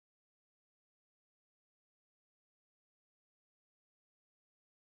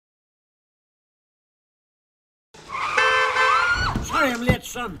I'm late,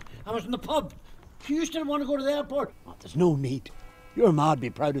 son. I was in the pub. Do you still want to go to the airport? Oh, there's no need. Your ma'd be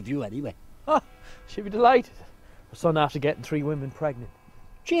proud of you anyway. Ah, she'd be delighted. Her son after getting 3 women pregnant.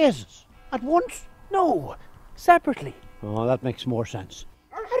 Jesus, at once? No, separately. Oh, that makes more sense.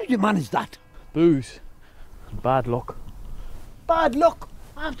 How did you manage that? Booze. And bad luck. Bad luck?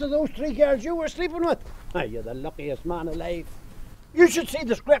 After those 3 girls you were sleeping with? Oh, you're the luckiest man alive. You should see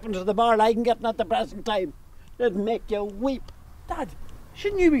the scrapings of the bar I'm getting at the present time. It'd make you weep. Dad,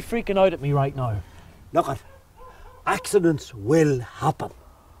 shouldn't you be freaking out at me right now? Look at, accidents will happen.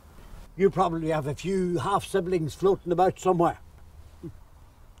 You probably have a few half-siblings floating about somewhere.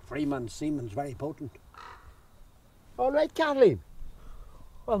 Freeman's semen's very potent. All right, Kathleen.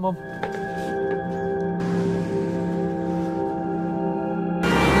 Well, Mum.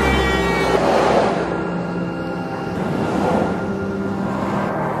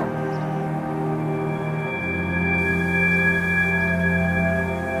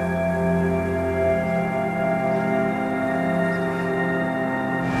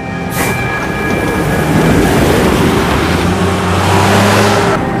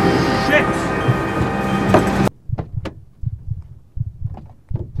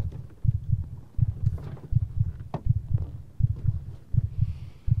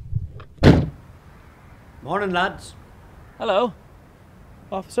 Morning, lads. Hello,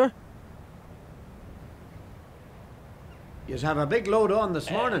 officer. Yous have a big load on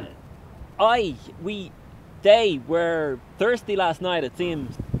this morning. They were thirsty last night, it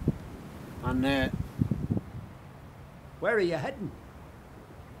seems. And, where are you heading?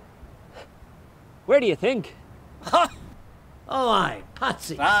 Where do you think? Ha! Oh, aye,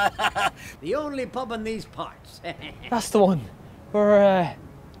 Patsy. The only pub in these parts. That's the one. We're,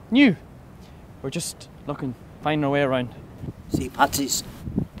 new. We're just finding our way around. See, Patsy's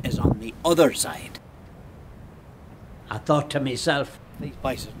is on the other side. I thought to myself, these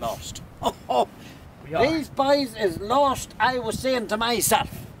boys is lost. Oh, these boys is lost, I was saying to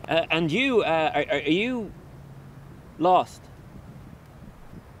myself. And you, are you lost?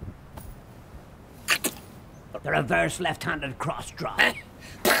 The reverse left-handed cross draw.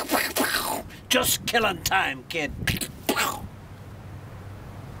 Just killing time, kid.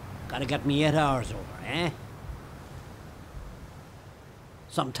 Gotta get me 8 hours over, eh?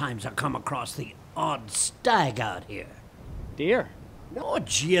 Sometimes I come across the odd stag out here. Deer? No,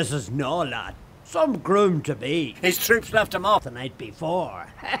 Jesus, no, lad. Some groom to be. His troops left him off the night before.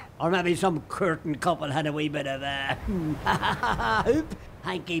 Or maybe some curtain couple had a wee bit of hoop,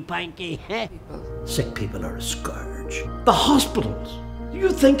 hanky-panky. Sick people are a scourge. The hospitals, you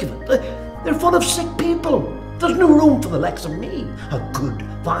think of it, they're full of sick people. There's no room for the likes of me, a good,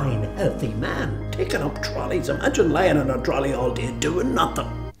 fine, healthy man, taking up trolleys. Imagine lying in a trolley all day doing nothing.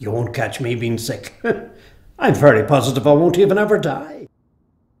 You won't catch me being sick. I'm fairly positive I won't even ever die.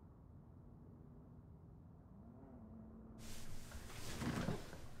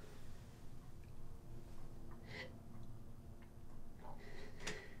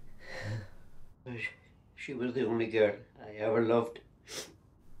 She was the only girl I ever loved.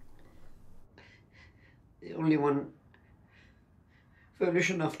 The only one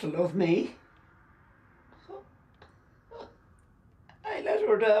foolish enough to love me. I let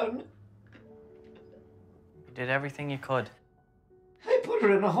her down. You did everything you could. I put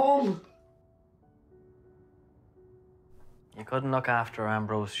her in a home. You couldn't look after her,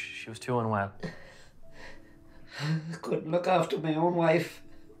 Ambrose. She was too unwell. I couldn't look after my own wife.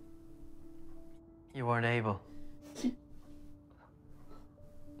 You weren't able.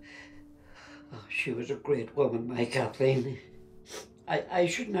 Oh, she was a great woman, my Kathleen. I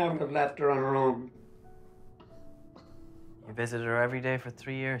should never have left her on her own. You visited her every day for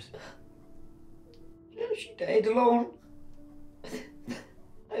 3 years. She died alone.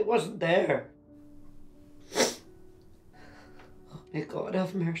 I wasn't there. Oh, may God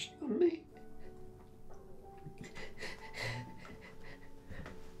have mercy on me.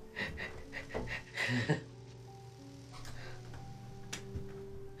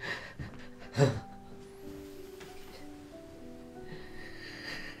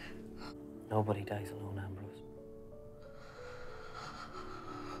 Nobody dies alone, Ambrose.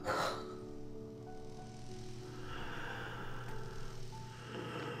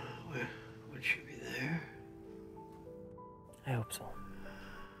 Would she be there? I hope so.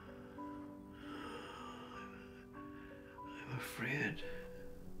 I'm afraid.